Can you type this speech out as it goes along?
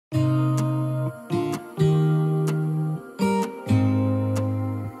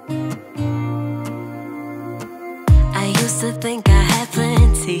think I had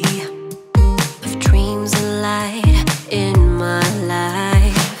plenty of dreams and light in my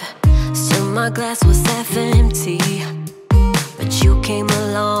life. Still my glass was half empty, but you came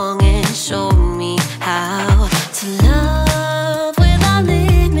along and showed me how to love without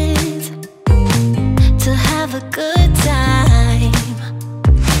limits, to have a good time.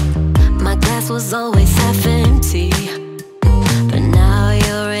 My glass was always